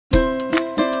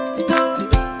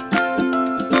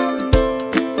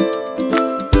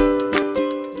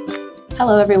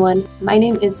Hello everyone, my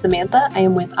name is Samantha. I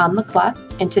am with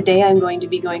OnTheClock, and today I'm going to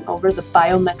be going over the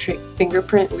biometric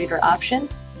fingerprint reader option.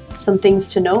 Some things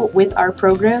to note with our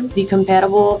program: the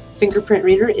compatible fingerprint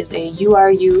reader is a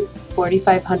URU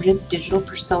 4500 digital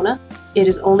persona. It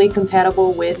is only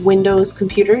compatible with Windows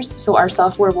computers, so our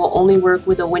software will only work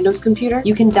with a Windows computer.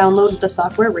 You can download the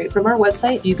software right from our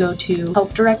website. You go to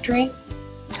Help Directory,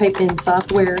 type in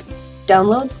Software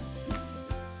Downloads,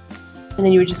 and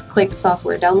then you would just click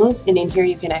Software Downloads, and in here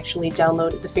you can actually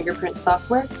download the fingerprint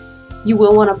software. You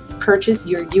will want to purchase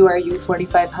your URU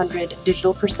 4500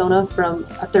 digital persona from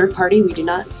a third party. We do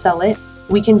not sell it.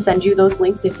 We can send you those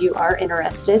links if you are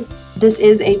interested. This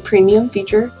is a premium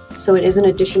feature, so it is an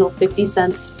additional 50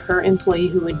 cents per employee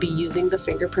who would be using the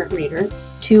fingerprint reader.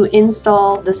 To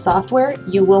install the software,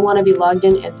 you will want to be logged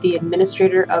in as the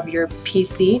administrator of your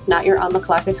PC, not your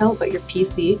OnTheClock account, but your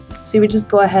PC. So you would just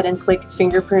go ahead and click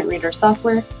Fingerprint Reader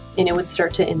Software, and it would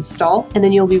start to install. And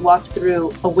then you'll be walked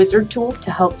through a wizard tool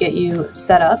to help get you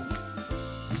set up.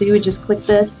 So you would just click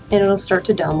this, and it'll start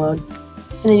to download.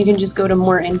 And then you can just go to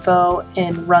More Info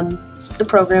and run the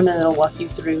program, and it'll walk you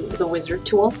through the wizard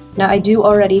tool. Now, I do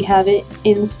already have it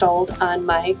installed on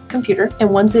my computer, and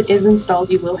once it is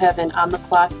installed, you will have an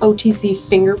OnTheClock OTC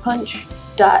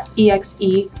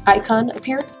fingerpunch.exe icon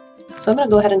appear. So I'm going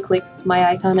to go ahead and click my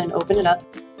icon and open it up.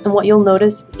 And what you'll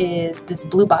notice is this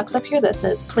blue box up here that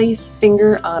says Place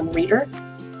Finger on Reader.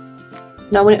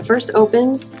 Now, when it first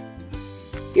opens,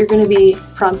 you're going to be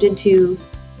prompted to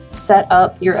set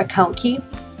up your account key.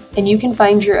 And you can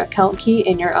find your account key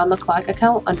in your OnTheClock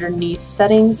account underneath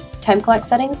Settings, Time Clock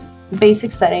Settings,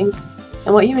 Basic Settings.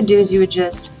 And what you would do is you would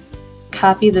just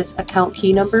copy this account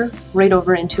key number right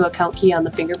over into account key on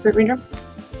the fingerprint reader.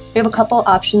 We have a couple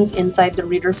options inside the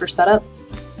reader for setup: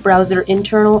 browser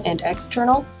internal and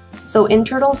external. So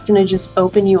internal is going to just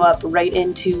open you up right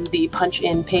into the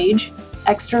punch-in page.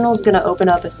 External is going to open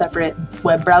up a separate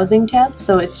web browsing tab,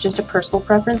 so it's just a personal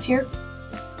preference here.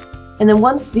 And then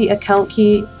once the account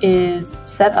key is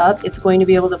set up, it's going to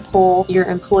be able to pull your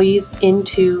employees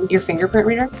into your fingerprint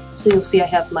reader. So you'll see I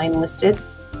have mine listed.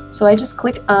 So I just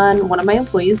click on one of my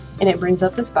employees and it brings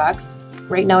up this box.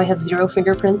 Right now I have 0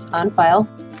 fingerprints on file.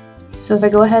 So if I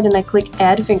go ahead and I click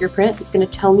Add Fingerprint, it's going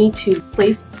to tell me to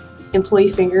place employee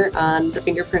finger on the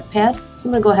fingerprint pad. So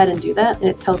I'm going to go ahead and do that, and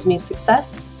it tells me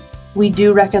success. We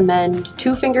do recommend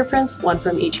 2 fingerprints, one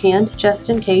from each hand, just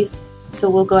in case. So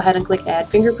we'll go ahead and click Add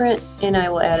Fingerprint, and I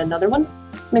will add another one.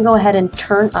 I'm going to go ahead and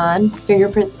turn on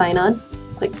Fingerprint Sign On,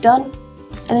 click Done,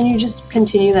 and then you just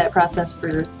continue that process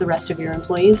for the rest of your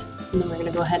employees. And then we're going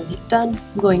to go ahead and hit Done.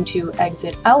 I'm going to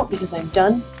exit out because I'm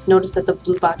done. Notice that the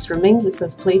blue box remains. It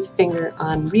says Place Finger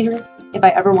on Reader. If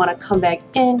I ever want to come back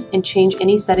in and change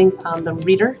any settings on the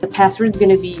reader, the password is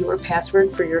going to be your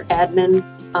password for your admin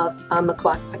of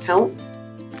OnTheClock account.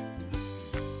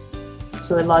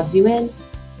 So it logs you in.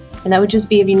 And that would just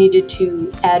be if you needed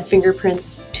to add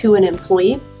fingerprints to an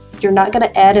employee. You're not going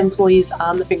to add employees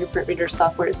on the fingerprint reader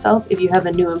software itself. If you have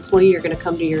a new employee, you're going to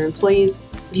come to your employees,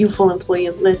 view full employee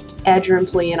list, add your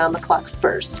employee in OnTheClock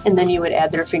first, and then you would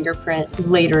add their fingerprint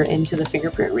later into the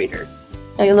fingerprint reader.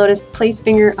 Now you'll notice Place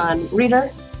Finger on Reader.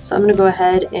 So I'm going to go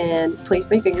ahead and place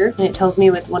my finger, and it tells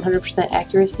me with 100%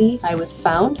 accuracy I was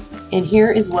found. And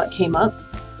here is what came up.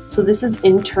 So this is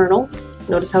internal.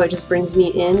 Notice how it just brings me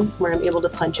in where I'm able to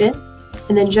punch in.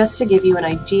 And then just to give you an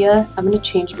idea, I'm going to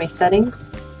change my settings.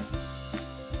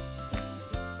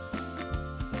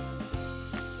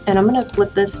 And I'm going to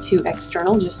flip this to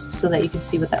external just so that you can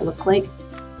see what that looks like.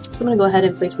 So I'm going to go ahead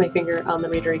and place my finger on the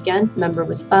reader again. Member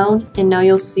was found. And now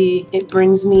you'll see it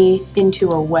brings me into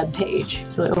a web page.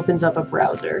 So it opens up a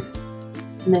browser.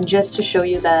 And then just to show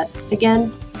you that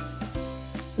again,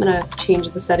 I'm going to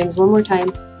change the settings one more time.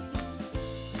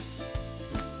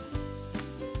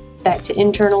 Back to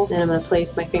internal, and I'm going to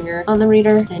place my finger on the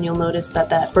reader, and you'll notice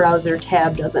that that browser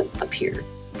tab doesn't appear.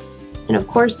 And of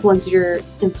course, once your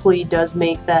employee does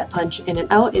make that punch in and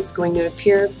out, it's going to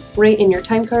appear right in your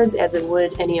time cards as it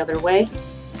would any other way.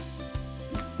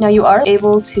 Now you are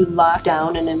able to lock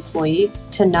down an employee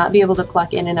to not be able to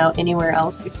clock in and out anywhere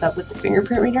else except with the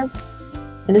fingerprint reader.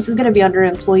 And this is going to be under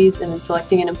Employees, and then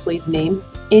selecting an employee's name.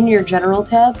 In your General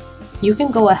tab, you can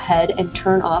go ahead and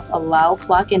turn off Allow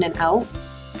Clock In and Out,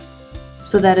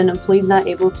 so that an employee is not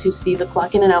able to see the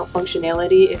clock in and out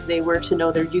functionality if they were to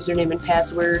know their username and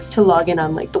password to log in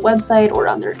on like the website or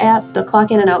on their app. The clock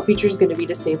in and out feature is going to be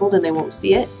disabled and they won't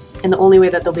see it. And the only way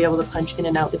that they'll be able to punch in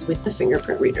and out is with the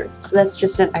fingerprint reader. So that's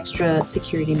just an extra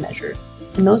security measure.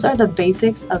 And those are the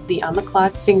basics of the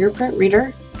OnTheClock fingerprint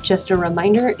reader. Just a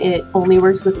reminder, it only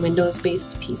works with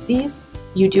Windows-based PCs.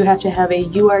 You do have to have a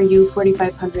URU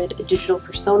 4500 digital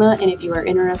persona, and if you are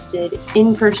interested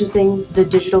in purchasing the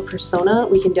digital persona,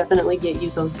 we can definitely get you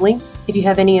those links. If you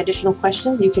have any additional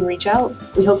questions, you can reach out.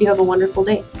 We hope you have a wonderful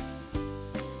day.